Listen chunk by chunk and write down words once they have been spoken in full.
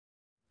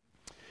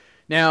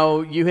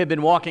Now, you have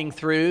been walking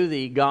through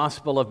the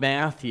Gospel of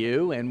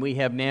Matthew, and we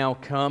have now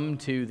come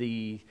to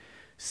the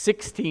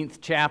 16th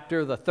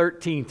chapter, the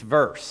 13th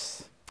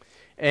verse.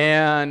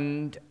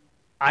 And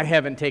I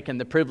haven't taken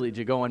the privilege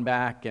of going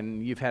back,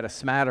 and you've had a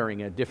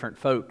smattering of different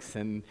folks.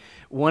 And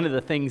one of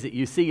the things that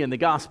you see in the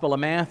Gospel of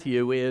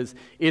Matthew is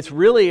it's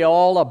really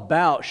all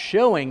about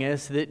showing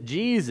us that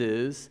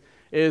Jesus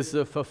is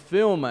the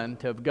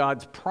fulfillment of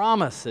God's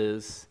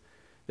promises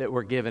that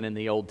were given in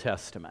the Old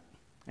Testament.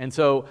 And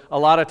so a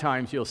lot of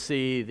times you'll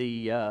see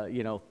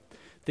the,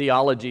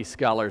 theology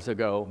scholars will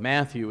go,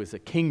 Matthew is a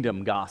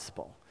kingdom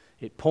gospel.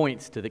 It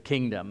points to the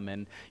kingdom.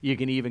 And you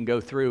can even go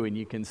through and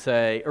you can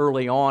say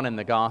early on in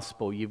the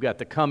gospel, you've got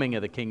the coming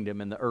of the kingdom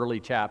in the early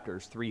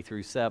chapters 3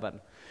 through 7.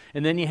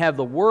 And then you have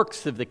the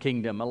works of the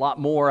kingdom, a lot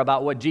more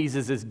about what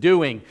Jesus is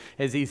doing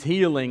as he's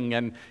healing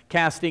and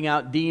casting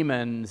out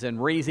demons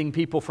and raising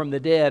people from the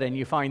dead. And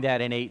you find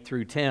that in 8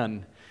 through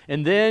 10.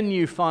 And then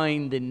you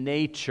find the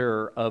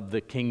nature of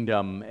the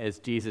kingdom as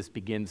Jesus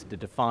begins to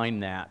define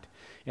that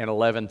in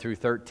 11 through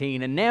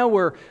 13. And now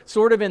we're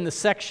sort of in the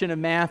section of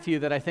Matthew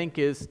that I think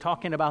is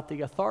talking about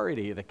the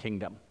authority of the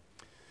kingdom.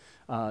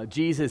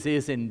 Jesus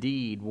is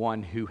indeed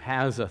one who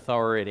has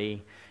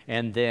authority.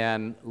 And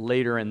then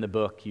later in the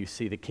book, you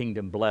see the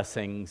kingdom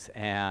blessings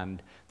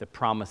and the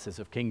promises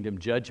of kingdom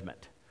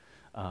judgment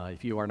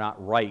if you are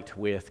not right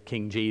with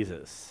King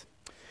Jesus.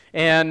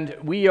 And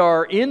we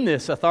are in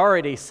this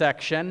authority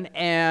section,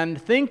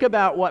 and think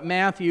about what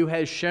Matthew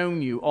has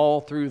shown you all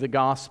through the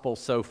gospel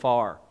so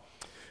far.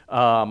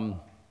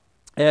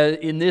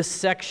 In this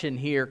section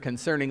here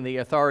concerning the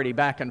authority,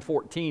 back in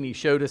 14, he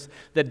showed us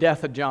the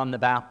death of John the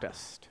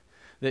Baptist.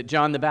 That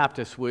John the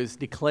Baptist was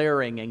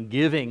declaring and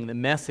giving the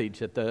message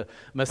that the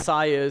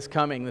Messiah is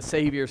coming, the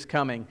Savior is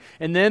coming.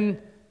 And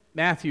then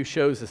Matthew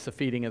shows us the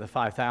feeding of the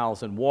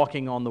 5,000,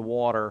 walking on the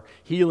water,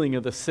 healing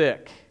of the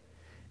sick.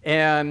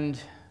 And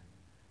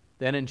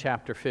then in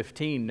chapter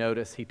 15,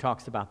 notice he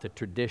talks about the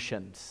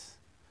traditions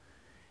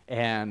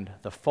and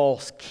the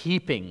false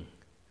keeping,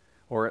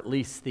 or at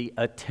least the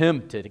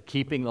attempt at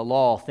keeping the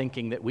law,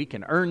 thinking that we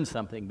can earn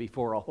something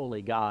before a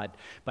holy God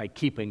by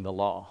keeping the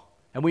law.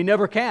 And we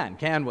never can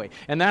we?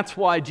 And that's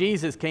why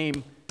Jesus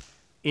came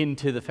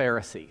into the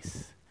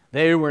Pharisees.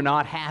 They were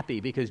not happy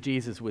because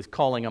Jesus was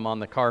calling them on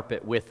the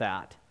carpet with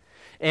that.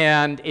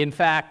 And in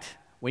fact,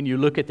 when you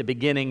look at the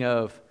beginning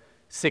of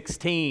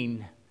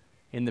 16,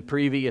 in the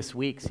previous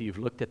weeks, you've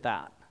looked at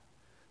that.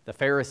 The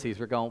Pharisees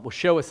were going, well,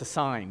 show us a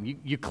sign.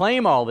 You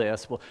claim all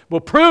this. We'll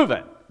prove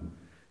it.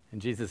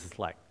 And Jesus is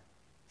like,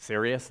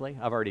 seriously?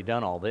 I've already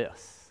done all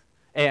this.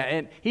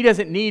 And he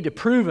doesn't need to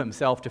prove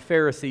himself to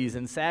Pharisees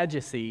and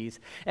Sadducees.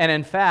 And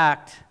in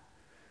fact,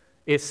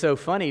 it's so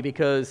funny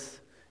because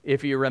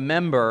if you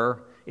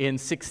remember in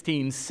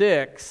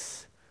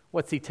 16:6,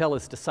 what's he tell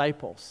his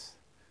disciples?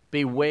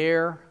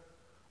 Beware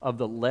of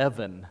the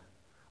leaven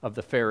of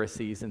the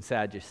Pharisees and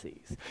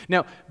Sadducees.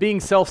 Now,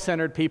 being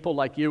self-centered people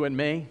like you and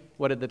me,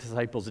 what did the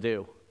disciples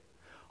do?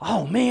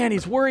 Oh man,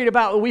 he's worried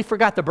about, we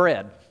forgot the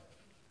bread.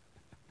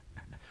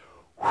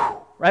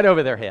 Right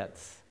over their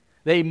heads.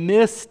 They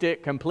missed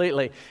it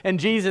completely. And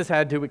Jesus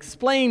had to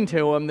explain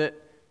to them that,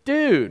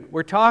 dude,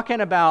 we're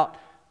talking about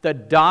the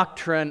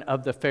doctrine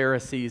of the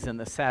Pharisees and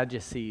the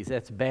Sadducees.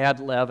 That's bad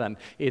leaven.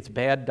 It's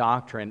bad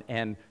doctrine.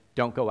 And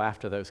don't go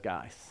after those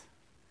guys.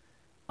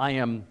 I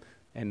am,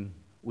 and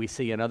we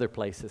see in other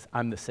places,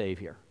 I'm the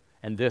Savior.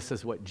 And this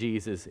is what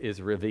Jesus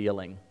is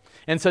revealing.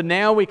 And so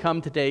now we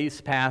come to today's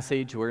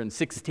passage. We're in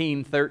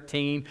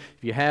 16:13.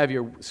 If you have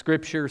your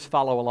scriptures,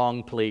 follow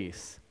along,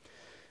 please.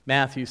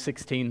 Matthew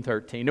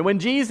 16:13. And when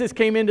Jesus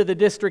came into the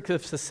district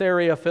of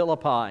Caesarea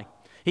Philippi,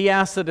 he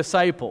asked the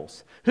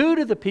disciples, who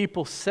do the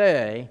people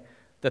say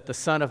that the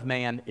Son of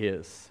Man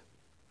is?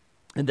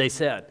 And they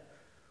said,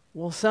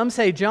 well, some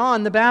say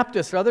John the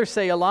Baptist, others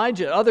say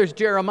Elijah, others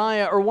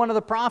Jeremiah or one of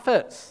the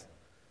prophets.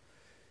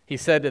 He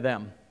said to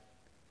them,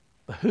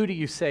 but who do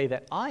you say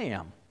that I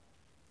am?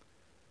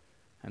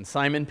 And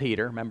Simon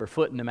Peter, remember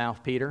foot in the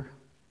mouth Peter?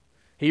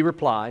 He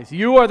replies,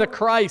 you are the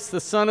Christ,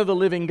 the Son of the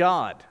living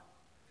God.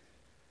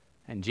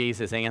 And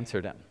Jesus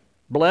answered him,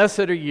 blessed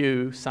are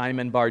you,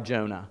 Simon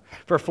Bar-Jonah,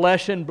 for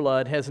flesh and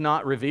blood has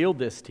not revealed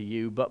this to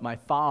you, but my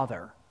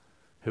Father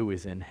who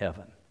is in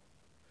heaven.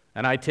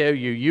 And I tell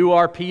you, you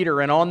are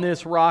Peter, and on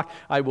this rock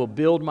I will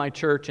build my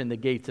church, and the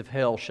gates of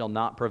hell shall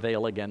not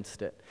prevail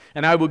against it.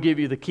 And I will give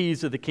you the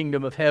keys of the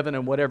kingdom of heaven,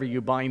 and whatever you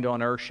bind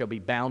on earth shall be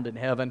bound in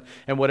heaven,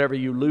 and whatever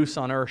you loose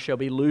on earth shall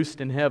be loosed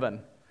in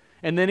heaven.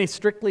 And then he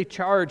strictly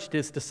charged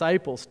his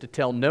disciples to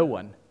tell no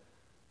one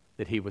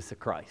that he was the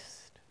Christ.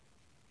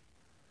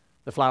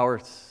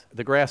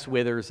 The grass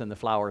withers and the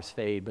flowers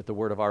fade, but the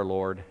word of our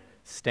Lord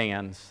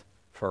stands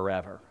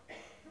forever.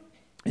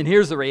 And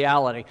here's the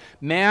reality.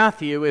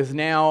 Matthew has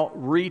now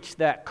reached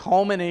that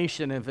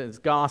culmination of his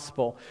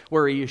gospel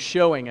where he is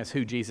showing us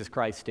who Jesus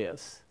Christ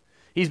is.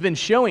 He's been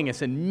showing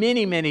us in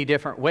many, many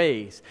different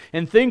ways.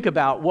 And think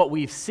about what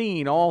we've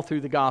seen all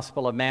through the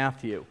Gospel of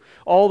Matthew.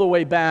 All the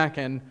way back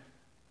in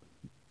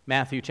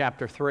Matthew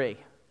chapter 3.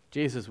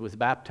 Jesus was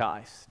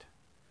baptized.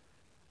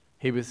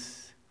 He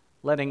was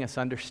letting us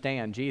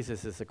understand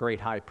Jesus is a great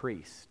high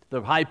priest.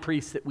 The high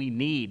priest that we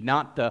need,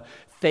 not the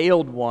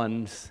failed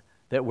ones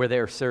that were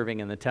there serving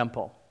in the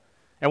temple.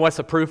 And what's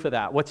the proof of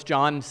that? What's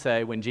John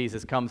say when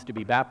Jesus comes to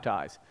be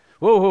baptized?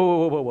 Whoa,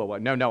 whoa, whoa, whoa, whoa, whoa.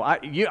 No,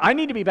 I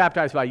need to be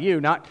baptized by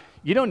you, not,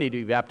 you don't need to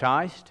be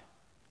baptized.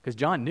 Because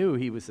John knew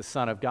he was the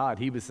Son of God.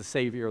 He was the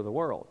Savior of the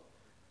world.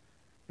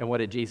 And what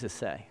did Jesus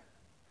say?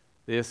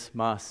 This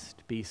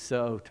must be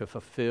so to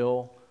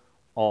fulfill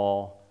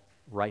all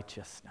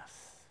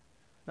righteousness.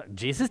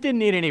 Jesus didn't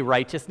need any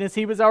righteousness.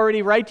 He was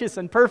already righteous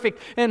and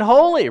perfect and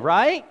holy,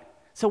 right?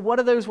 So what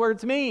do those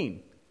words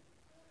mean?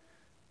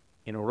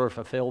 In order to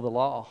fulfill the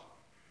law,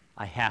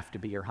 I have to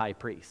be your high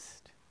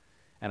priest.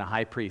 And a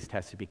high priest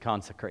has to be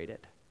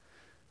consecrated.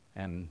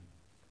 And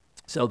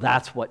so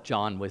that's what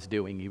John was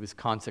doing. He was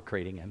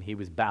consecrating him. He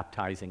was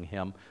baptizing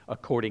him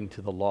according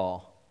to the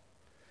law.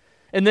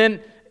 And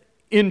then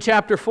in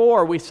chapter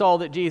 4, we saw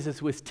that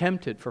Jesus was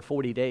tempted for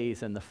 40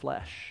 days in the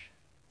flesh.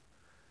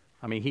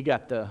 I mean, he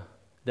got the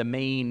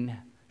main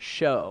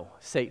show,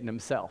 Satan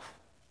himself.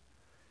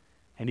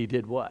 And he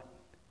did what?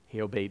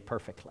 He obeyed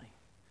perfectly.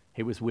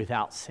 He was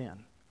without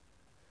sin.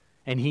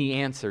 And he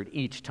answered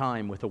each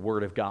time with the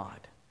word of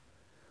God.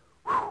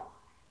 Whew.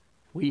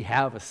 We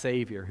have a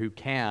Savior who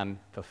can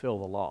fulfill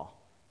the law.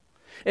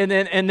 And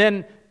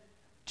then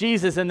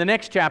Jesus in the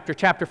next chapter,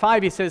 chapter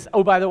 5, he says,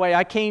 oh, by the way,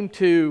 I came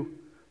to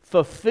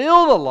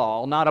fulfill the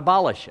law, not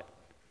abolish it.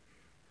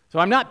 So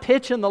I'm not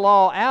pitching the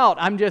law out.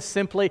 I'm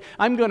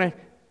going to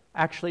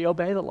actually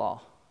obey the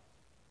law.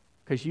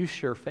 Because you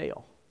sure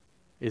fail,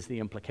 is the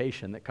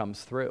implication that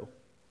comes through.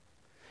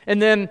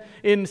 And then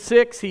in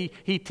 6, he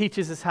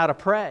teaches us how to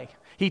pray.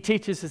 He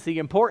teaches us the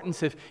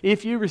importance of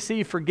if you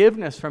receive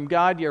forgiveness from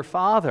God your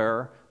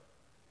Father,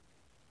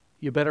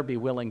 you better be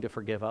willing to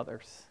forgive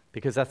others,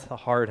 because that's the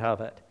heart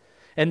of it.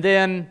 And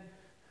then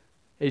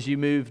as you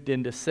moved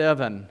into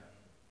 7,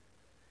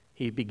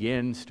 he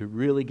begins to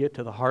really get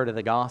to the heart of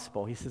the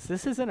gospel. He says,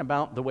 this isn't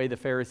about the way the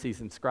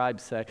Pharisees and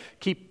scribes say,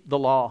 keep the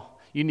law.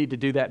 You need to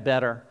do that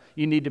better.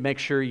 You need to make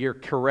sure you're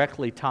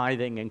correctly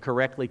tithing and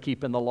correctly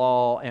keeping the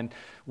law and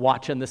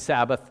watching the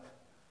Sabbath.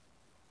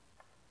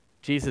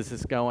 Jesus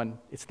is going,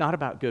 it's not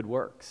about good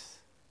works.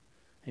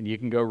 And you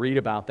can go read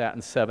about that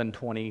in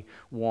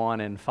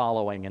 7:21 and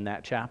following in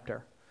that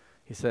chapter.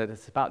 He said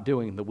it's about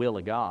doing the will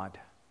of God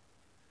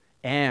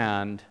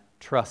and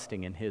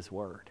trusting in His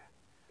Word.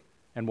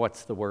 And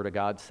what's the Word of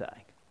God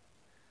say?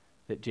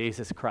 That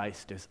Jesus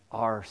Christ is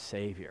our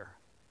Savior.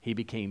 He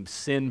became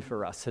sin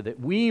for us so that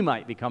we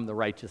might become the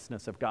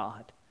righteousness of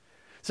God.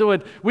 So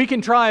we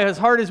can try as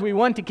hard as we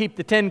want to keep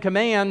the 10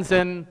 commands,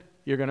 and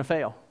you're going to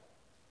fail.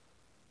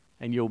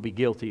 And you'll be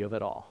guilty of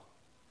it all.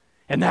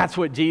 And that's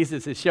what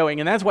Jesus is showing.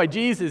 And that's why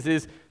Jesus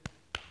is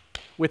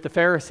with the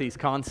Pharisees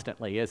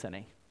constantly, isn't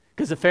he?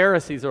 Because the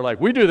Pharisees are like,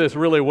 we do this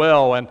really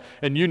well, and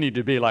you need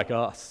to be like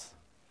us.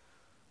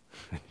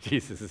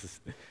 Jesus is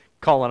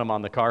calling them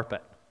on the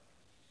carpet.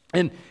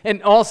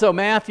 And also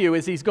Matthew,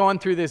 as he's gone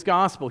through this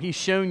gospel, he's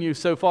shown you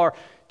so far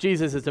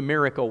Jesus is a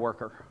miracle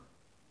worker.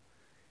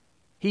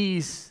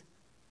 He's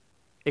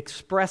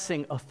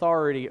expressing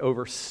authority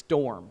over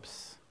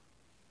storms.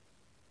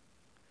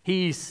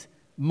 He's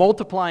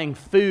multiplying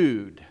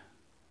food.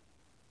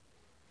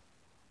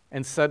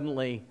 And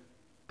suddenly,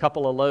 a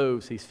couple of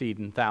loaves, he's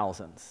feeding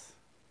thousands.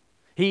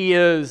 He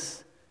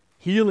is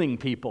healing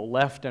people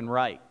left and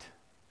right.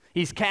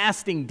 He's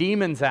casting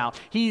demons out.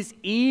 He's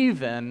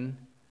even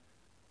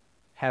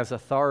has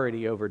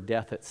authority over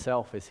death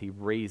itself as he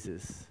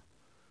raises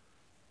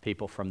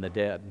people from the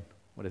dead.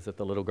 What is it,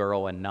 the little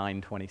girl in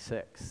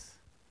 9:26?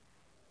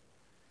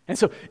 And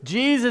so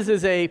Jesus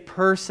is a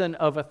person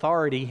of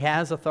authority. He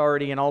has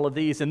authority in all of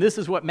these. And this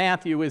is what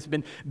Matthew has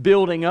been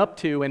building up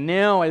to. And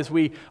now as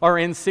we are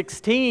in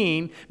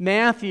 16,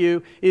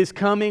 Matthew is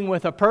coming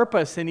with a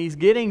purpose, and he's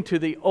getting to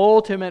the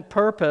ultimate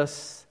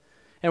purpose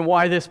and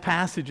why this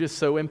passage is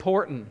so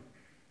important.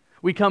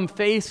 We come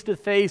face to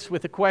face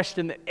with a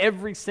question that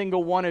every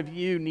single one of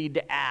you need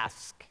to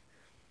ask.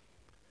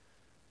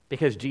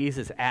 Because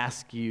Jesus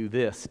asks you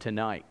this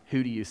tonight.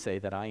 Who do you say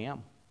that I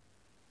am?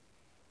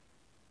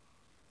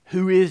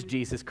 Who is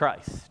Jesus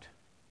Christ?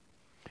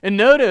 And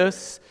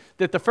notice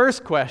that the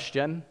first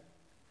question,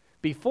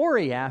 before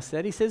he asks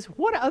that, he says,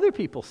 what do other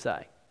people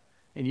say?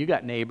 And you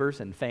got neighbors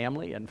and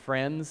family and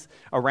friends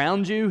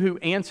around you who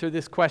answer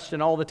this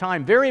question all the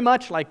time, very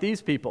much like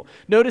these people.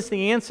 Notice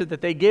the answer that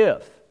they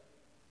give.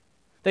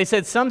 They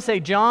said, some say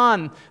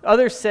John,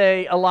 others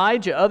say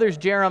Elijah, others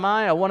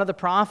Jeremiah, one of the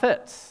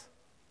prophets.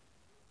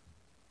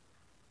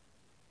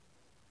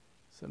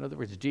 So in other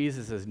words,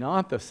 Jesus is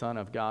not the Son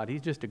of God.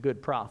 He's just a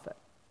good prophet.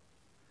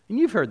 And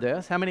you've heard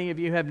this. How many of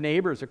you have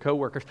neighbors or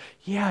coworkers?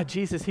 Yeah,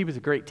 Jesus, he was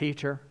a great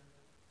teacher.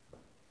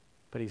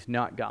 But he's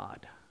not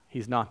God.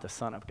 He's not the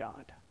Son of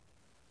God.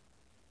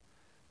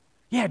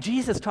 Yeah,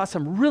 Jesus taught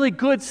some really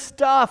good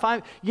stuff.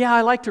 I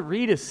like to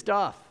read his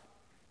stuff.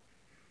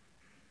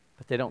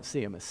 But they don't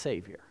see him as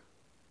Savior.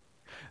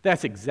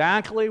 That's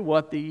exactly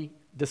what the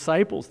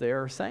disciples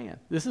there are saying.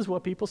 This is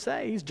what people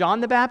say. He's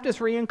John the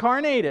Baptist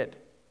reincarnated.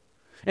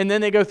 And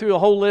then they go through a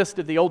whole list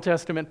of the Old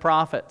Testament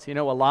prophets,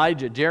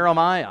 Elijah,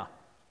 Jeremiah.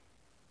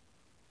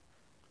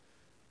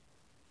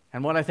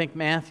 And what I think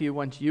Matthew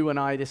wants you and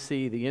I to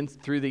see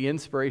through the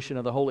inspiration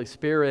of the Holy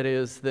Spirit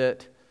is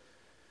that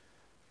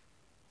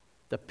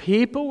the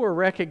people will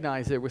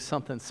recognize there was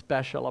something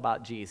special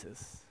about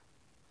Jesus.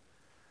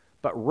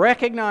 But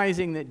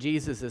recognizing that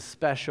Jesus is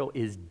special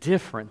is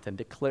different than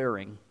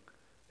declaring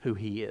who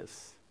he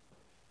is.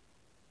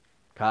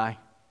 Okay?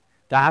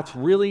 That's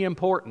really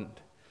important.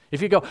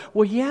 If you go,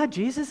 well, yeah,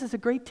 Jesus is a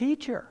great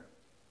teacher,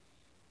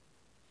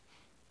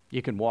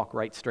 you can walk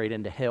right straight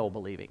into hell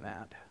believing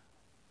that.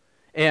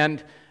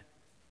 And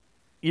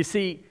you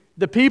see,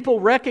 the people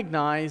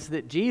recognize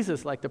that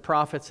Jesus, like the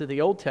prophets of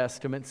the Old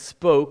Testament,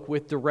 spoke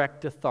with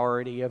direct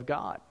authority of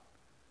God.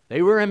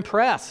 They were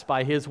impressed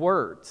by his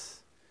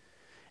words.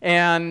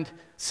 And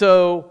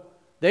so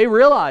they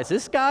realize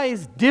this guy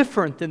is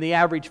different than the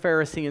average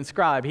Pharisee and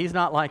scribe. He's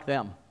not like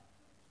them.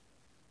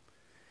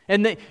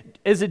 And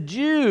as a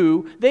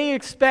Jew, they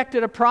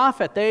expected a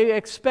prophet. They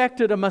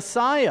expected a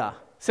Messiah,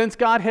 since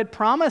God had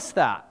promised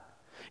that.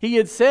 He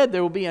had said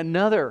there will be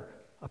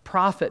a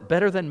prophet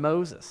better than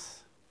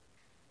Moses.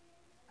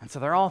 And so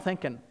they're all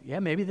thinking, yeah,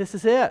 maybe this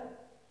is it.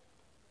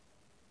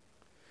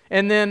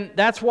 And then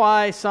that's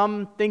why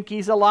some think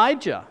he's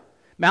Elijah.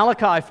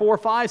 Malachi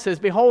 4:5 says,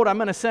 behold, I'm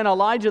going to send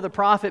Elijah the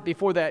prophet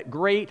before that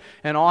great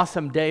and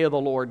awesome day of the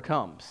Lord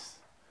comes.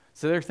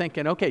 So they're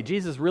thinking, okay,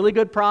 Jesus is a really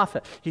good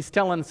prophet. He's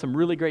telling some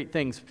really great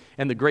things,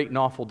 and the great and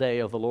awful day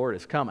of the Lord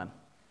is coming.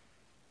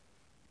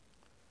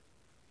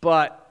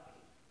 But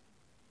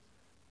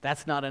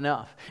that's not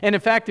enough. And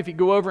in fact, if you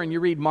go over and you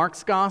read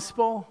Mark's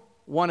gospel,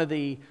 one of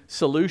the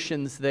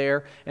solutions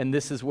there, and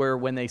this is where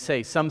when they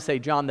say, some say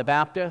John the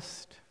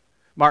Baptist,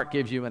 Mark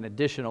gives you an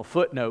additional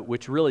footnote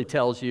which really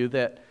tells you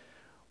that,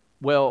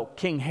 well,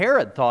 King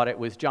Herod thought it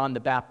was John the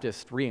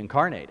Baptist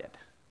reincarnated.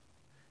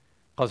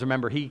 Because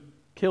remember, he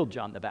killed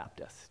John the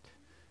Baptist.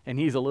 And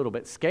he's a little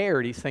bit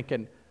scared. He's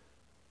thinking,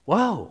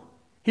 whoa,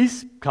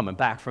 he's coming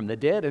back from the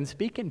dead and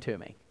speaking to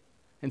me.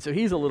 And so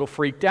he's a little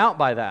freaked out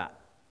by that.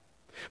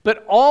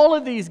 But all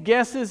of these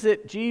guesses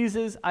at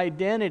Jesus'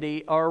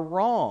 identity are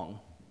wrong.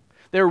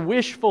 They're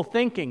wishful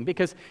thinking,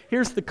 because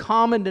here's the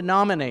common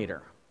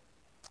denominator.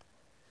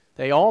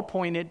 They all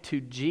pointed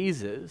to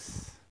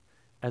Jesus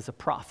as a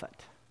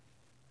prophet.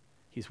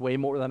 He's way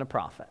more than a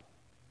prophet.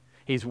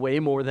 He's way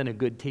more than a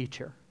good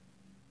teacher.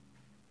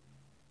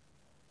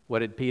 What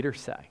did Peter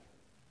say?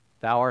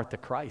 Thou art the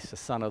Christ, the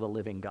Son of the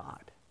living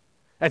God.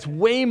 That's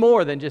way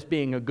more than just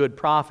being a good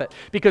prophet,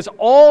 because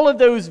all of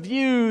those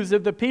views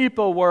of the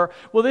people were,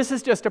 well, this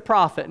is just a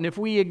prophet, and if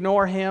we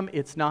ignore him,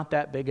 it's not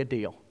that big a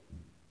deal.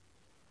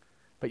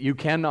 But you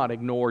cannot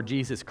ignore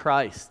Jesus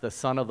Christ, the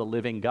Son of the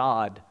living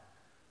God,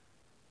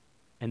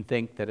 and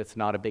think that it's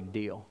not a big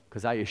deal,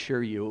 because I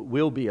assure you it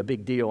will be a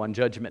big deal on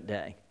Judgment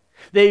Day.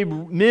 They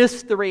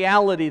missed the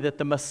reality that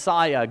the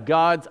Messiah,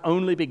 God's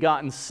only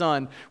begotten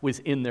Son, was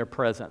in their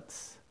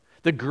presence.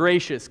 The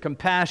gracious,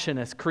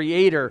 compassionate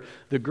Creator,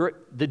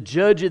 the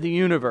Judge of the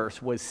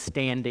universe, was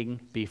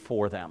standing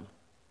before them.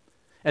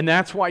 And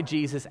that's why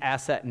Jesus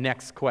asked that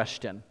next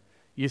question.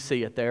 You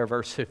see it there,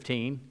 verse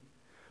 15.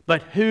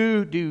 But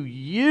who do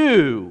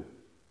you?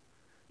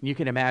 You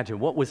can imagine,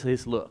 what was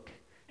his look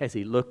as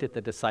he looked at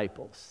the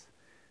disciples?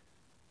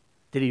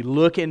 Did he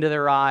look into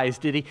their eyes?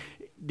 Did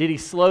he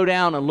slow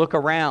down and look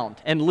around?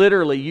 And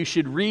literally, you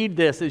should read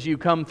this as you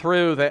come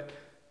through, that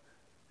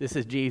this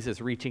is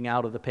Jesus reaching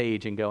out of the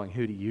page and going,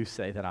 who do you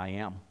say that I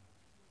am?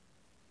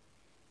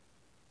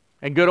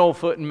 And good old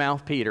foot and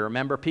mouth Peter.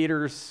 Remember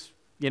Peter's,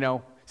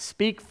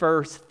 speak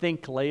first,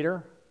 think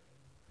later.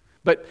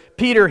 But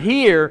Peter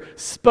here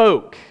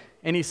spoke,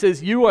 and he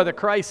says, you are the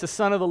Christ, the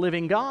Son of the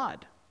living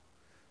God.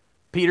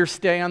 Peter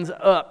stands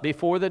up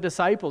before the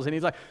disciples, and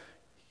he's like,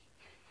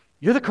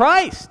 you're the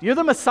Christ. You're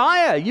the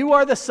Messiah. You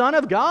are the Son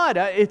of God.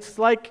 It's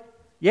like,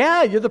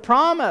 yeah, you're the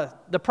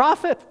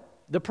prophet,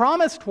 the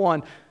promised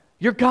one.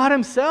 You're God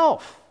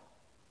himself.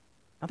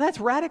 Now that's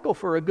radical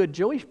for a good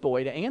Jewish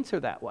boy to answer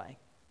that way.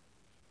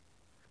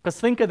 Because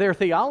think of their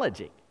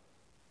theology.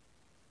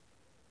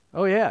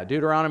 Oh yeah,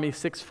 Deuteronomy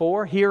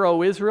 6:4, hear,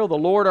 O Israel, the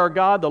Lord our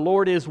God, the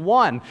Lord is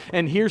one.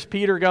 And here's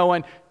Peter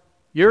going,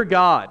 you're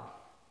God.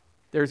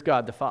 There's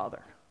God the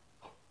Father.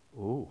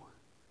 Ooh,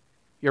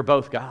 you're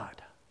both God.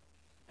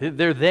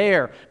 They're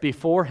there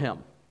before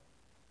him.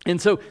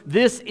 And so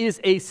this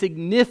is a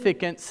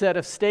significant set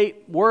of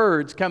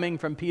words coming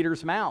from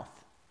Peter's mouth.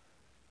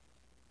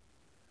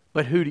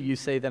 But who do you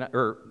say that,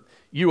 or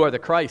you are the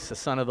Christ, the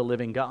Son of the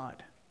living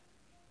God?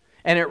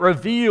 And it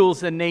reveals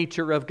the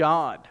nature of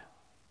God.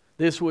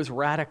 This was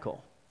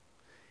radical.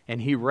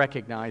 And he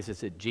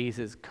recognizes that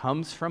Jesus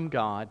comes from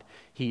God.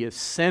 He is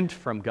sent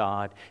from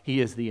God. He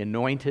is the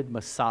anointed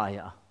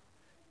Messiah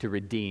to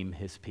redeem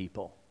his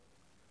people.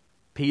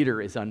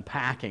 Peter is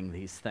unpacking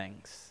these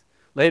things.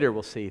 Later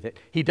we'll see that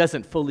he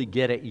doesn't fully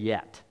get it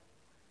yet.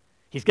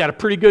 He's got a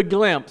pretty good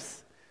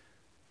glimpse,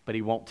 but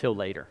he won't till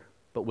later.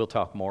 But we'll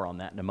talk more on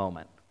that in a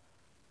moment.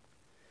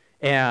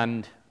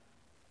 And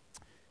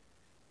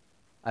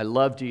I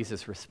love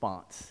Jesus'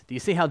 response. Do you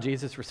see how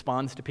Jesus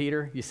responds to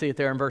Peter? You see it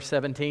there in verse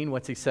 17.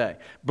 What's he say?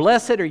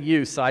 Blessed are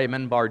you,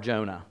 Simon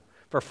Bar-Jonah,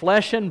 for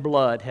flesh and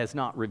blood has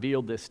not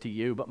revealed this to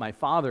you, but my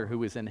Father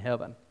who is in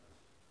heaven.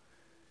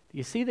 Do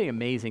you see the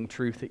amazing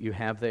truth that you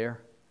have there?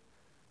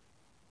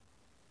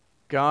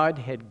 God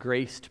had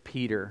graced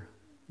Peter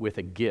with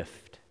a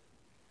gift.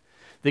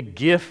 The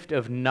gift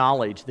of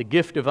knowledge, the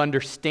gift of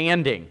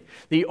understanding,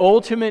 the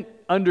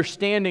ultimate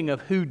understanding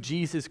of who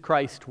Jesus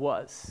Christ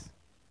was.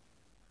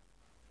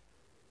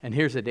 And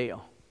here's the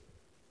deal.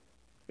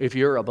 If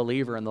you're a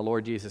believer in the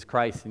Lord Jesus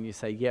Christ and you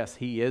say, yes,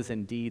 He is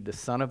indeed the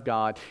Son of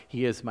God,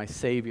 He is my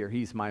Savior,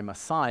 He's my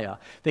Messiah,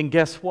 then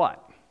guess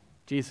what?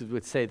 Jesus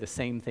would say the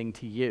same thing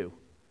to you.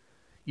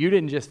 You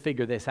didn't just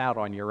figure this out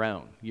on your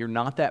own. You're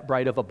not that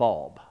bright of a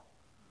bulb.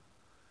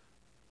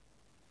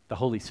 The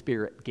Holy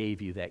Spirit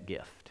gave you that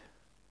gift.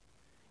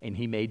 And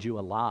He made you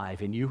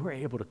alive, and you were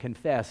able to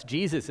confess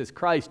Jesus is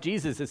Christ,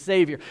 Jesus is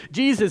Savior,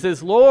 Jesus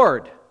is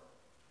Lord.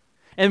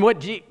 And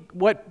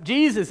what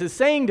Jesus is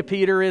saying to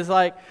Peter is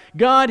like,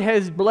 God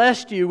has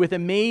blessed you with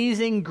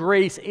amazing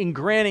grace in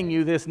granting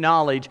you this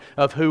knowledge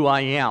of who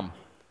I am.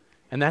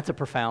 And that's a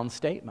profound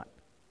statement.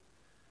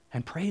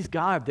 And praise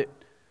God that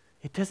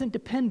it doesn't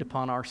depend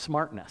upon our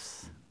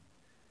smartness.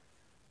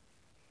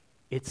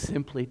 It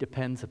simply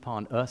depends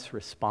upon us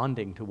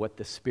responding to what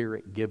the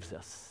Spirit gives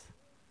us.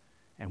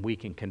 And we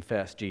can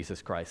confess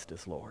Jesus Christ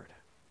as Lord.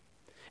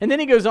 And then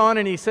he goes on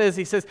and he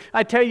says,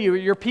 I tell you,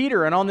 you're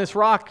Peter, and on this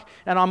rock,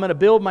 and I'm going to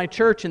build my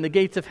church, and the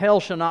gates of hell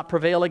shall not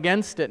prevail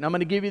against it. And I'm going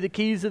to give you the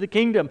keys of the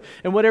kingdom.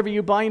 And whatever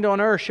you bind on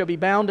earth shall be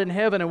bound in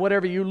heaven, and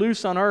whatever you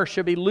loose on earth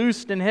shall be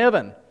loosed in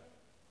heaven.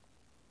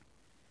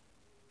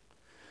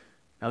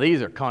 Now,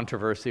 these are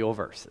controversial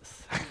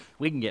verses.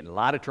 We can get in a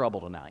lot of trouble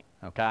tonight,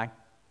 okay?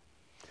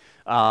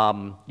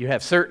 You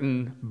have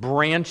certain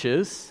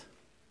branches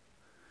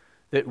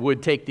that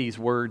would take these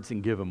words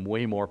and give them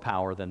way more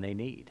power than they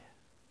need.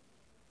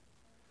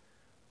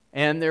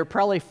 And there are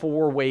probably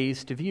 4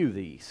 ways to view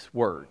these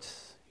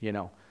words. You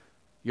know,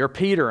 you're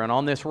Peter, and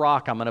on this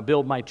rock I'm going to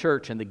build my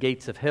church, and the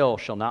gates of hell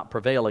shall not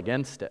prevail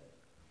against it.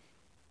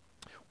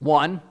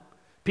 1,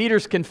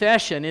 Peter's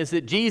confession is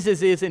that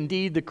Jesus is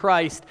indeed the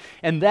Christ,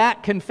 and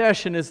that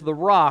confession is the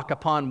rock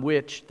upon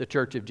which the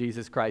church of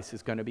Jesus Christ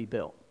is going to be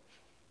built.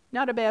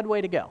 Not a bad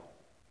way to go.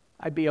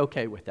 I'd be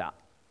okay with that.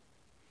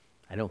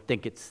 I don't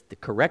think it's the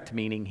correct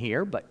meaning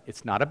here, but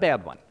it's not a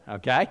bad one,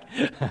 okay?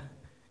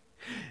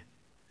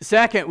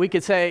 Second, we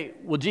could say,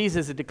 well,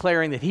 Jesus is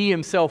declaring that He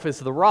Himself is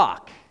the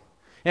rock.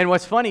 And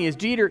what's funny is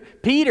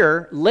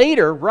Peter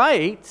later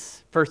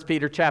writes, 1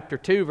 Peter chapter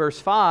 2, verse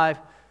 5,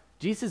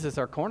 Jesus is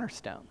our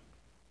cornerstone.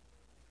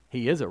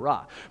 He is a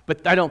rock.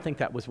 But I don't think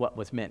that was what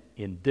was meant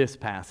in this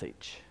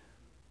passage.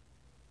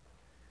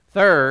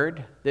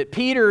 Third, that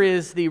Peter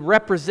is the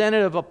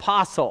representative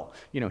apostle.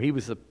 You know, he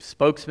was a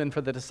spokesman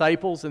for the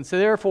disciples, and so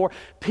therefore,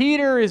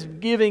 Peter is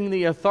giving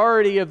the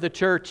authority of the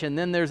church, and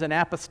then there's an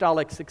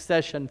apostolic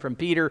succession from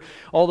Peter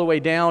all the way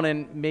down,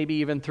 and maybe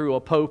even through a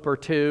pope or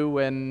two,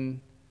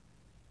 and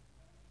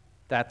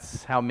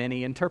that's how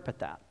many interpret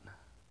that.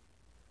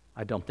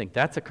 I don't think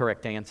that's a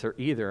correct answer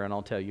either, and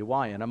I'll tell you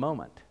why in a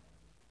moment.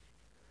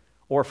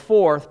 Or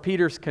fourth,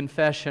 Peter's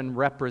confession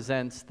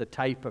represents the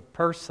type of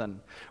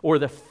person or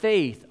the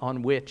faith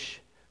on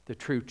which the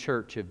true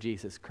church of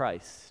Jesus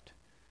Christ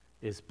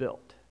is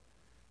built.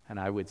 And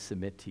I would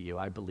submit to you,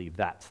 I believe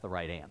that's the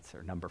right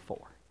answer, number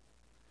 4.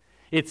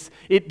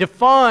 It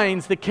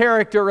defines the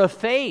character of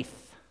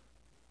faith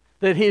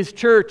that His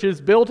church is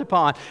built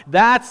upon.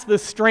 That's the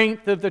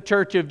strength of the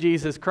church of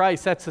Jesus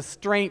Christ. That's the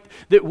strength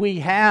that we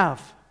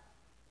have.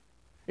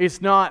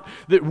 It's not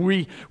that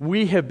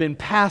we have been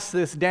passed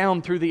this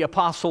down through the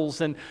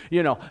apostles and,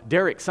 you know,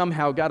 Derek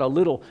somehow got a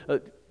little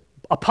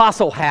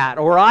apostle hat,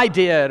 or I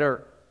did,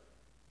 or...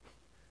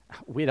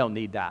 We don't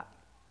need that.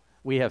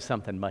 We have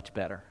something much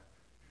better.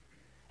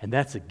 And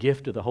that's a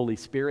gift of the Holy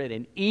Spirit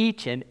in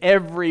each and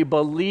every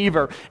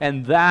believer.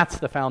 And that's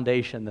the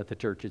foundation that the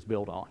church is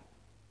built on.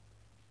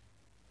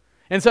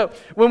 And so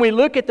when we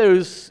look at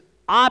those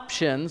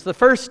options, the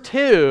first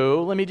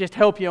 2, let me just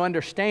help you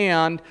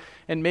understand.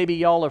 And maybe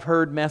y'all have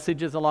heard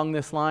messages along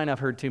this line. I've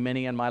heard too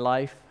many in my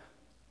life.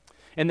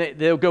 And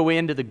they'll go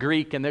into the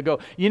Greek and they'll go,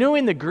 you know,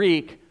 in the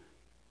Greek,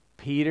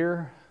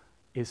 Peter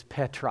is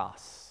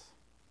Petros.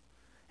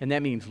 And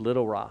that means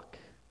little rock.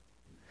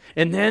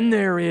 And then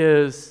there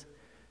is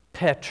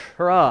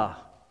Petra,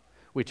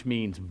 which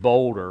means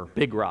boulder,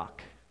 big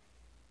rock.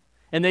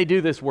 And they do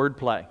this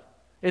wordplay.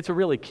 It's a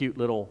really cute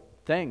little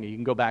thing. You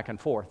can go back and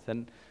forth.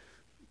 And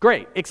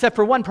great, except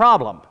for one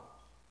problem.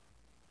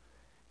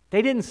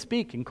 They didn't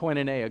speak in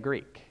Koinonia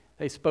Greek.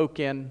 They spoke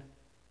in,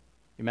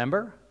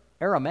 remember?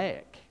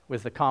 Aramaic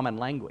was the common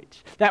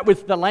language. That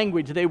was the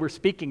language they were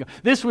speaking.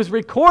 This was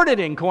recorded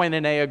in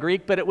Koinonia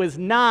Greek, but it was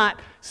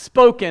not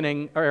spoken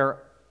in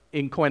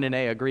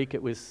Koinonia Greek.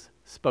 It was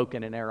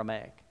spoken in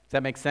Aramaic. Does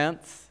that make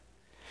sense?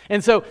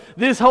 And so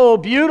this whole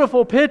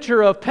beautiful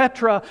picture of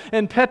Petra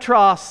and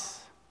Petros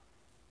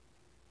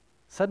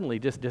suddenly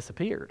just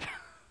disappeared.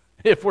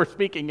 If we're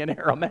speaking in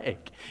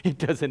Aramaic, it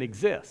doesn't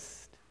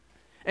exist.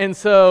 And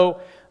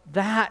so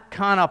that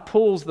kind of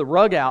pulls the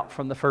rug out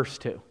from the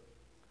first two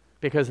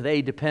because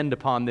they depend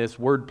upon this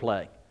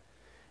wordplay.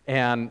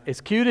 And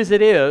as cute as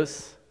it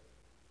is,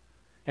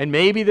 and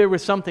maybe there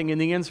was something in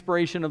the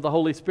inspiration of the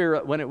Holy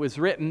Spirit when it was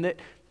written that,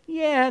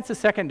 yeah, it's a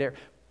secondary.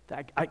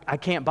 I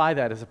can't buy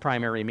that as a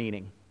primary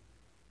meaning.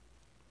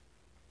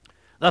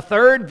 The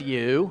third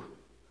view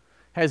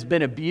has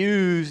been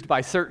abused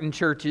by certain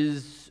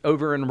churches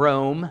over in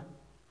Rome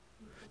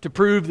to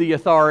prove the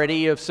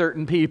authority of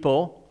certain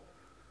people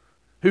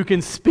who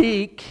can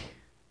speak.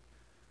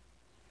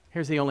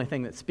 Here's the only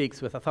thing that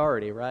speaks with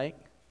authority, right?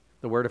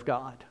 The Word of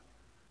God.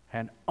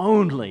 And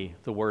only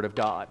the Word of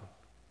God.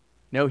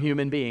 No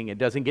human being. It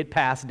doesn't get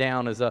passed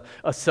down as a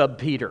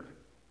sub-Peter.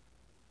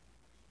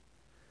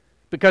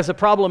 Because the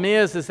problem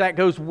is that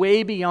goes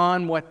way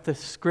beyond what the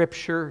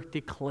Scripture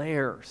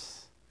declares.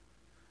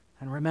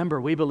 And remember,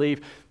 we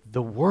believe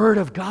the Word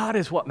of God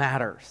is what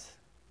matters.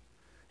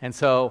 And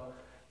so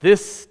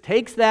this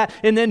takes that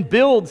and then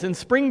builds and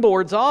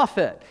springboards off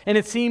it. And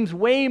it seems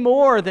way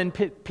more than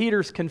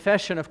Peter's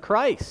confession of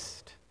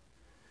Christ.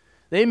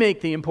 They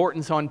make the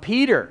importance on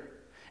Peter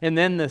and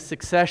then the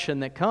succession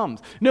that comes.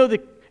 No,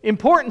 the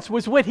importance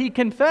was what he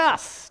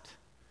confessed.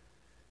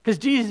 Because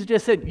Jesus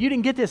just said, you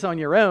didn't get this on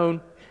your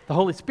own. The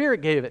Holy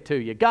Spirit gave it to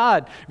you.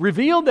 God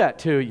revealed that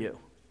to you.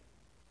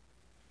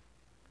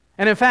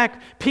 And in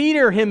fact,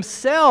 Peter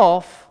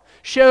himself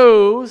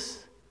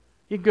shows,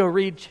 you can go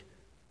read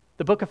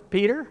the book of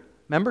Peter.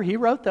 Remember, he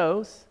wrote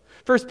those.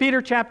 1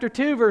 Peter chapter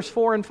 2, verse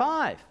 4 and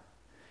 5.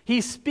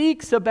 He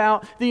speaks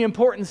about the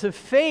importance of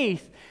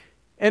faith.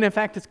 And in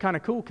fact, it's kind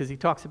of cool because he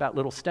talks about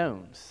little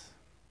stones.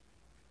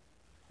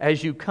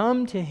 As you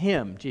come to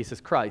Him, Jesus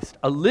Christ,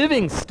 a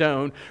living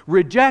stone,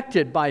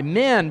 rejected by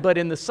men, but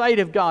in the sight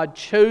of God,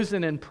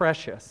 chosen and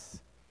precious,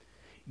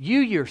 you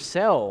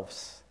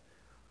yourselves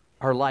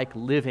are like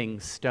living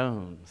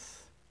stones.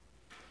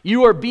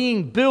 You are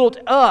being built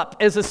up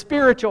as a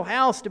spiritual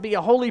house to be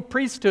a holy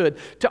priesthood,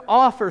 to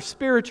offer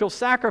spiritual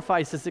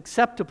sacrifices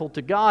acceptable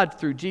to God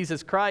through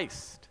Jesus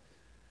Christ.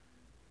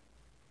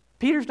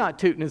 Peter's not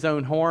tooting his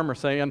own horn or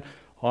saying,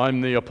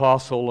 I'm the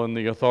apostle and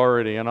the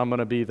authority, and I'm going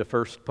to be the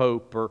first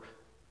pope.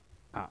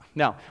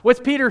 No. What's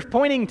Peter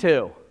pointing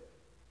to?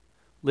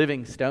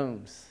 Living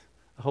stones.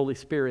 The Holy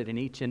Spirit in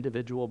each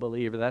individual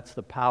believer. That's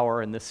the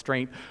power and the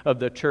strength of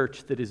the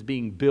church that is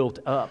being built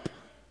up.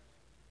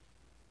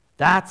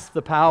 That's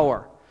the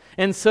power.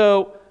 And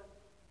so,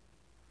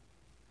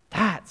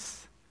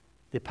 that's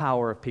the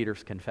power of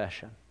Peter's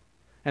confession.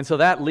 And so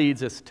that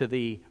leads us to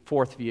the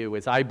fourth view,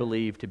 as I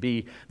believe to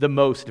be the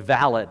most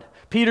valid.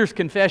 Peter's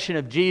confession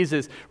of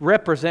Jesus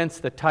represents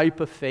the type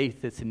of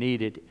faith that's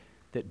needed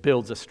that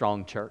builds a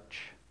strong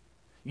church.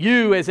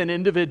 You as an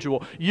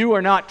individual, you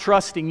are not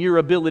trusting your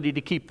ability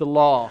to keep the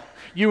law.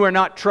 You are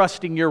not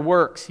trusting your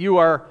works. You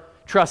are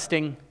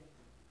trusting,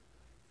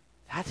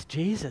 that's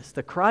Jesus,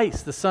 the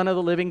Christ, the Son of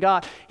the living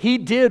God. He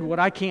did what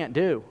I can't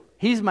do.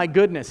 He's my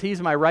goodness. He's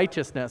my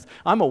righteousness.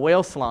 I'm a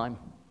whale slime.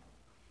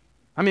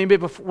 I mean,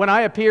 when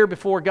I appear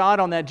before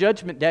God on that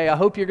judgment day, I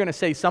hope you're going to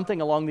say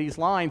something along these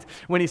lines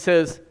when He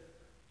says,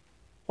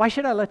 why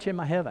should I let you in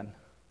my heaven?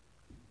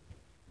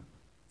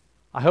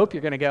 I hope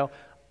you're going to go,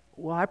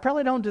 well, I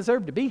probably don't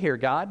deserve to be here,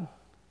 God.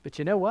 But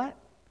you know what?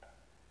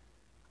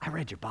 I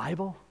read your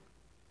Bible,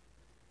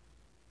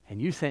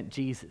 and you sent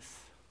Jesus.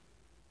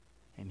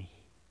 And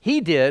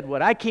He did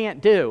what I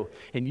can't do.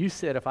 And you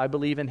said, if I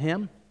believe in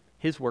Him,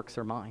 His works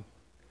are mine.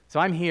 So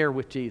I'm here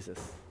with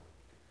Jesus.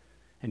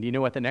 And do you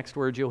know what the next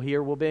words you'll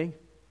hear will be?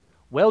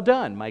 Well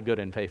done, my good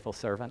and faithful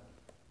servant.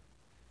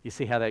 You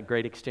see how that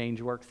great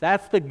exchange works?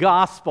 That's the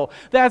gospel.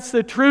 That's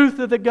the truth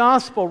of the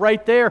gospel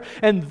right there.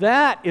 And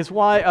that is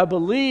why I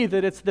believe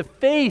that it's the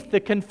faith, the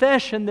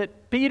confession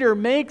that Peter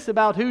makes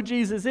about who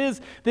Jesus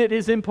is that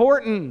is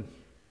important.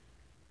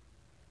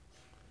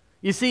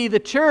 You see, the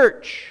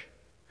church,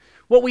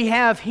 what we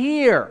have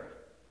here,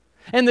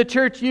 and the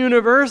church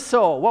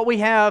universal, what we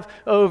have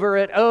over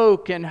at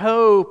Oak and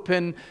Hope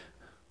and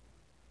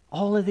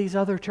all of these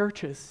other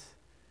churches,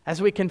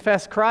 as we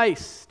confess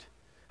Christ.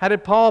 How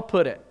did Paul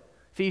put it?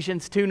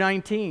 Ephesians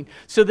 2:19.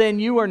 So then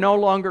you are no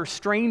longer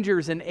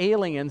strangers and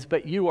aliens,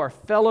 but you are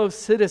fellow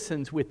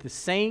citizens with the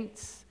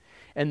saints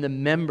and the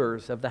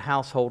members of the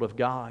household of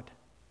God.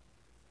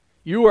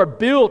 You are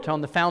built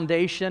on the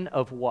foundation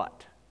of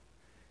what?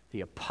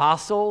 The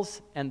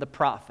apostles and the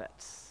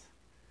prophets.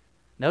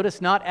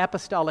 Notice not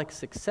apostolic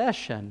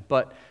succession,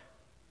 but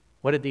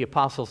what did the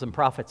apostles and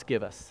prophets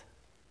give us?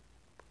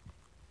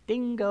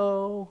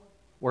 Bingo!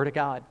 Word of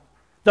God.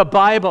 The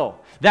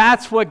Bible.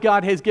 That's what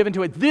God has given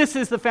to it. This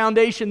is the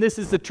foundation. This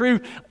is the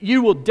truth.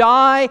 You will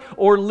die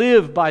or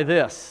live by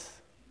this.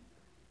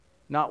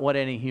 Not what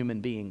any human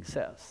being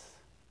says.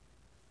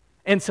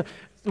 And so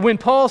when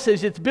Paul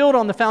says it's built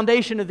on the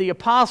foundation of the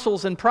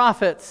apostles and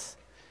prophets,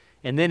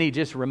 and then he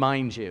just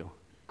reminds you,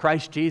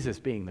 Christ Jesus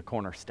being the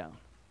cornerstone.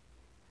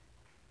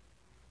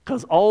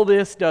 Because all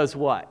this does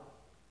what?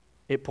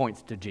 It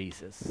points to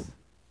Jesus.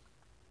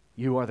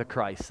 You are the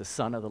Christ, the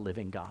Son of the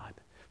living God.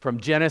 From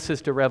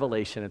Genesis to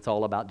Revelation, it's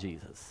all about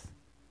Jesus.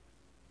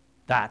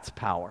 That's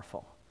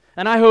powerful.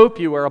 And I hope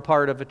you are a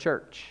part of a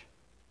church,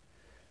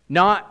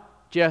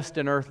 not just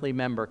an earthly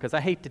member, because I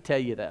hate to tell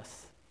you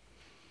this.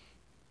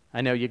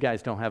 I know you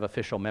guys don't have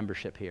official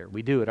membership here.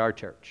 We do at our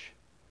church.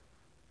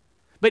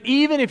 But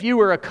even if you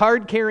were a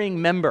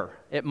card-carrying member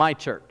at my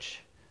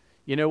church,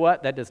 you know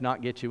what? That does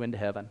not get you into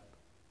heaven.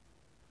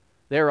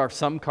 There are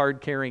some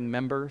card-carrying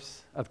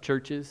members of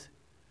churches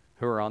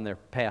who are on their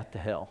path to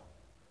hell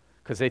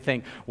because they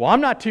think, well,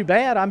 I'm not too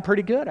bad. I'm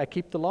pretty good. I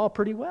keep the law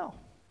pretty well.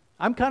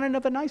 I'm kind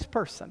of a nice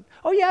person.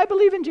 Oh, yeah, I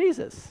believe in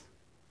Jesus.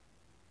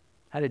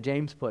 How did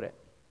James put it?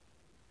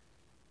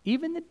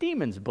 Even the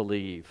demons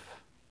believe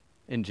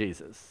in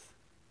Jesus,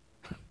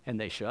 and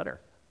they shudder.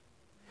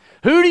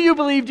 Who do you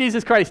believe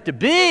Jesus Christ to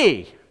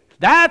be?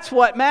 That's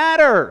what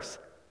matters.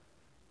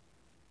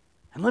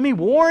 And let me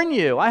warn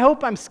you, I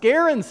hope I'm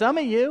scaring some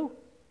of you.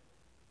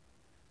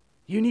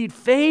 You need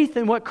faith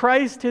in what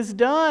Christ has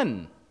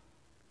done.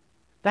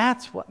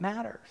 That's what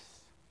matters.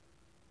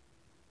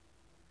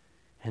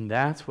 And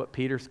that's what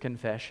Peter's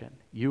confession.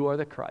 You are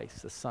the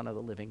Christ, the Son of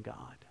the living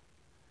God.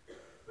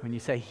 When you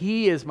say,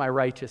 He is my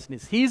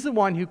righteousness, He's the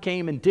one who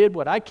came and did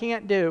what I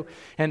can't do,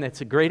 and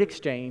it's a great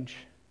exchange.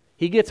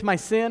 He gets my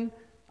sin,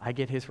 I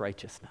get His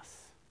righteousness.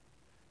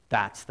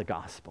 That's the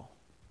gospel.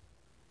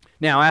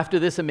 Now, after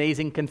this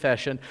amazing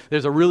confession,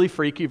 there's a really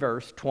freaky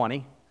verse,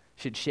 20,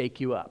 should shake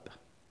you up.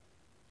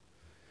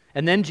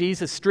 And then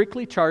Jesus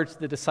strictly charged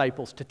the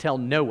disciples to tell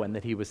no one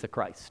that He was the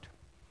Christ.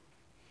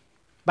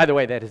 By the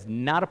way, that is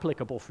not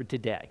applicable for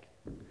today.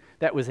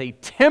 That was a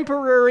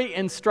temporary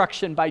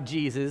instruction by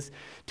Jesus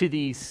to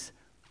these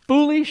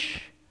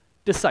foolish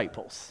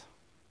disciples.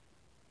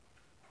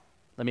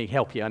 Let me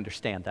help you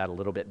understand that a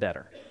little bit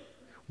better.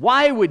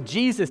 Why would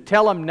Jesus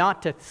tell them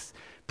not to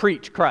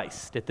preach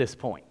Christ at this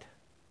point?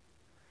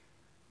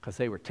 Because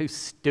they were too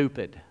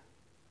stupid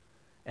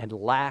and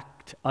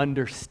lacked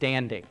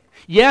understanding.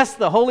 Yes,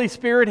 the Holy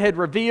Spirit had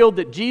revealed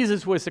that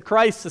Jesus was the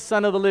Christ, the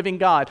Son of the living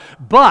God.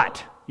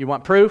 But, you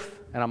want proof?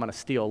 And I'm going to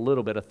steal a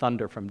little bit of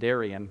thunder from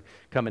Darian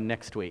coming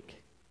next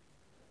week.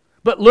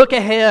 But look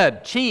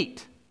ahead.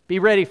 Cheat. Be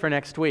ready for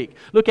next week.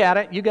 Look at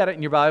it. You got it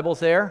in your Bibles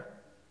there.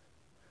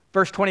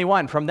 Verse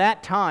 21, from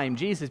that time,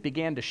 Jesus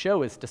began to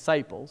show His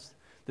disciples,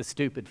 the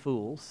stupid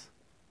fools,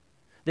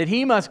 that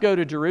He must go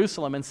to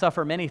Jerusalem and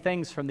suffer many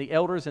things from the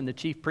elders and the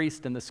chief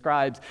priests and the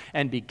scribes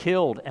and be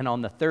killed and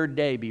on the third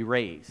day be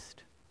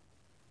raised.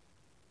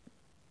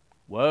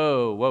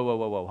 Whoa.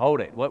 Hold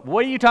it.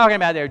 What are you talking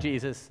about there,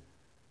 Jesus?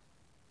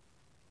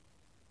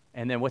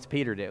 And then what's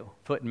Peter do?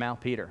 Foot and mouth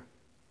Peter.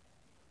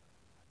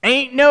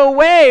 Ain't no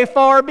way,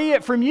 far be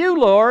it from you,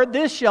 Lord.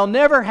 This shall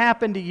never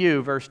happen to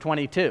you. Verse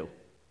 22.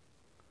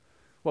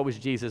 What was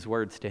Jesus'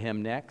 words to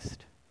him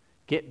next?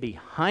 Get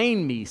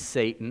behind me,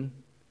 Satan.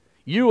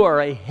 You are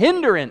a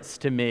hindrance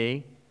to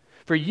me,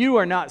 for you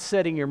are not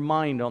setting your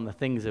mind on the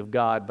things of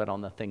God, but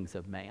on the things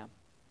of man.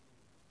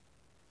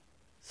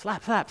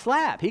 Slap, slap,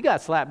 slap. He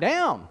got slapped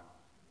down.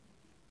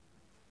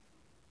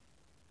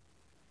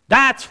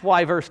 That's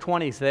why verse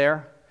 20 is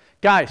there.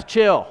 Guys,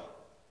 chill.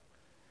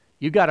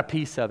 You got a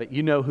piece of it.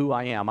 You know who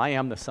I am. I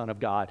am the Son of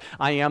God.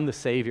 I am the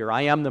Savior.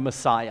 I am the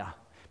Messiah.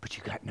 But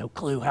you got no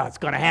clue how it's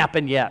going to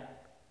happen yet.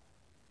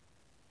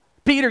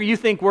 Peter, you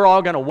think we're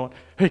all going to want,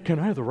 hey, can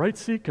I have the right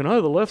seat? Can I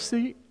have the left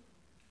seat?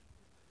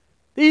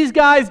 These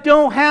guys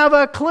don't have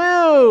a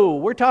clue.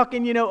 We're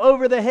talking,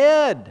 over the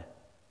head.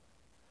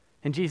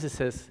 And Jesus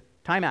says,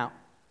 time out.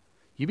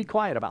 You be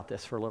quiet about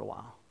this for a little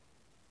while.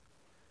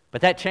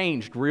 But that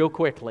changed real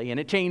quickly, and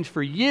it changed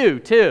for you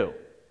too.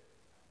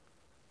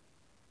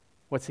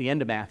 What's the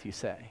end of Matthew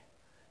say?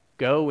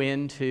 Go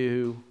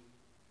into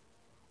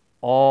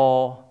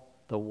all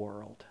the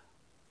world.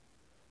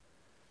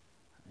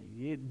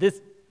 This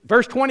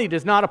verse 20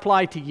 does not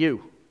apply to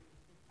you,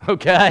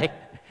 okay?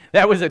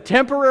 That was a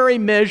temporary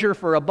measure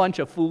for a bunch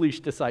of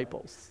foolish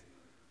disciples.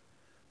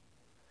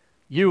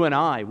 You and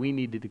I, we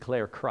need to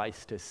declare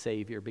Christ as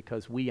Savior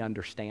because we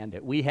understand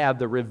it. We have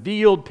the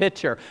revealed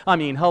picture. I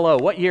mean, hello,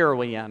 what year are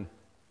we in?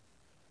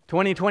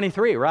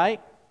 2023, right?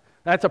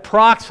 That's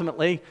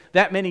approximately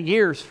that many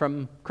years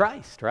from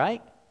Christ,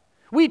 right?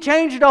 We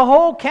changed a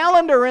whole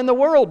calendar in the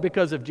world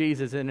because of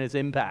Jesus and His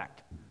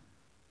impact.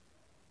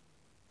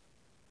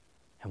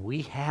 And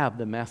we have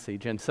the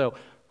message. And so,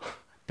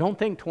 don't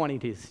think 20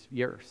 is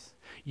yours.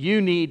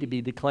 You need to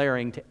be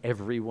declaring to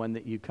everyone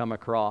that you come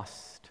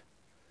across.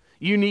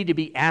 You need to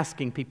be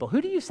asking people,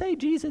 who do you say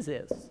Jesus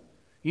is?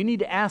 You need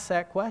to ask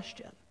that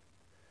question.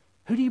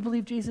 Who do you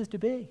believe Jesus to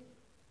be?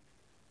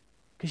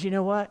 Because you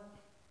know what?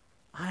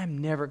 I'm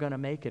never going to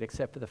make it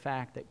except for the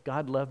fact that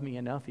God loved me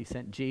enough. He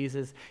sent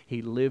Jesus.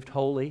 He lived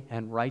holy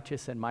and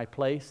righteous in my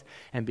place.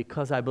 And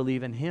because I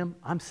believe in Him,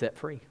 I'm set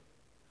free.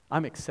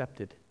 I'm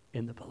accepted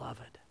in the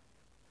beloved.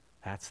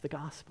 That's the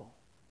gospel.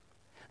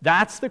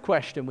 That's the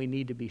question we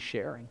need to be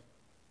sharing.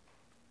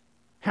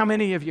 How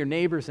many of your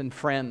neighbors and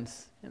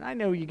friends, and I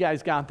know you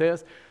guys got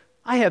this,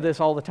 I have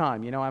this all the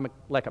time. I'm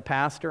like a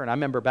pastor, and I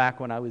remember back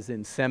when I was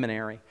in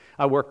seminary,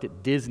 I worked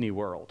at Disney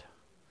World.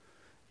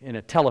 in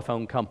a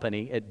telephone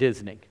company at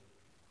Disney.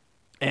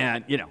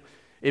 And,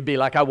 it'd be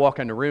like I walk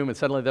in the room and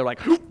suddenly they're like,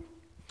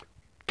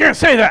 can't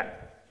say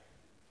that.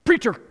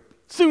 Preacher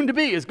soon to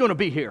be is going to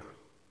be here.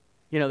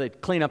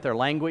 They'd clean up their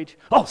language.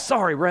 Oh,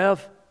 sorry,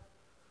 Rev.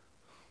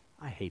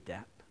 I hate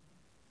that.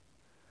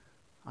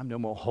 I'm no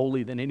more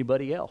holy than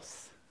anybody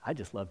else. I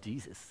just love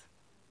Jesus.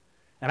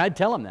 And I'd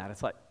tell them that.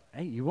 It's like,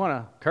 hey, you want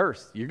to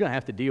curse, you're going to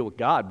have to deal with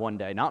God one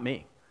day, not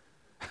me.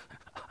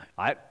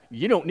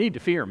 You don't need to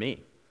fear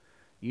me.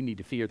 You need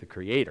to fear the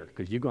Creator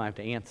because you're going to have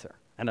to answer.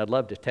 And I'd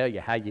love to tell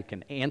you how you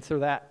can answer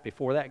that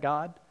before that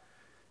God,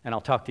 and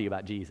I'll talk to you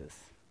about Jesus.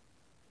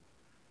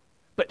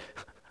 But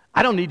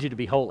I don't need you to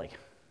be holy.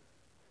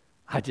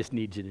 I just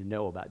need you to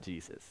know about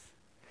Jesus.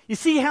 You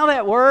see how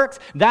that works?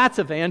 That's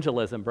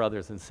evangelism,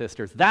 brothers and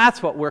sisters.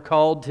 That's what we're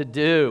called to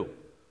do.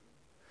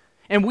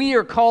 And we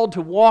are called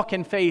to walk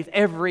in faith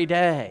every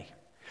day.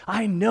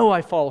 I know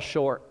I fall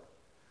short,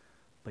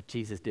 but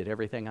Jesus did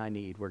everything I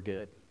need. We're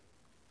good.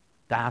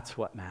 That's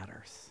what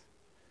matters.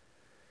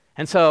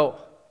 And so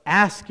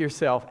ask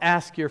yourself,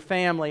 ask your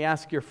family,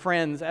 ask your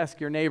friends, ask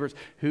your neighbors,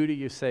 who do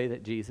you say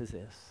that Jesus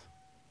is?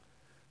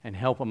 And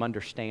help them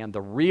understand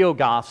the real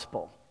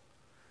gospel,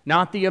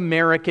 not the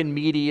American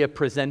media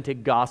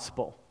presented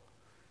gospel.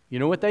 You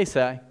know what they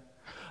say?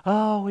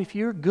 Oh, if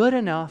you're good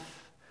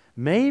enough,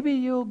 maybe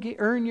you'll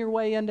earn your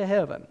way into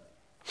heaven.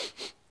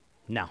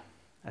 No,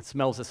 that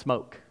smells of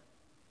smoke.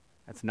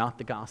 That's not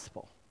the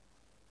gospel.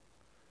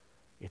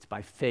 It's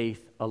by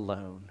faith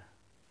alone,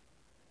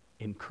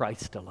 in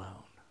Christ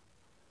alone,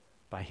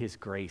 by His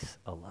grace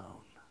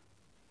alone.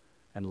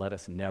 And let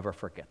us never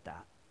forget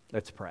that.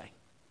 Let's pray.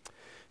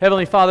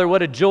 Heavenly Father,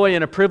 what a joy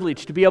and a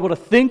privilege to be able to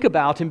think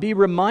about and be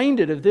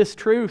reminded of this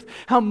truth,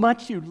 how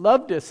much you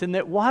loved us, and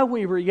that while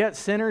we were yet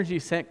sinners, you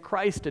sent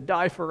Christ to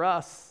die for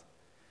us.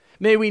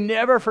 May we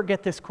never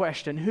forget this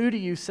question, who do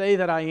you say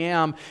that I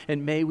am?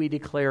 And may we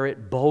declare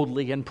it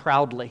boldly and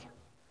proudly,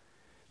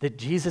 that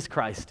Jesus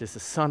Christ is the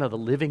Son of the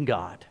living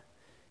God.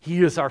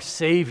 He is our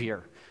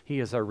Savior. He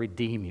is our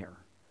Redeemer.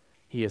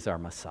 He is our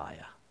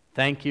Messiah.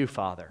 Thank you,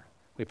 Father.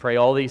 We pray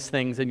all these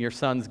things in your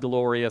Son's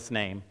glorious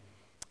name.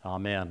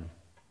 Amen.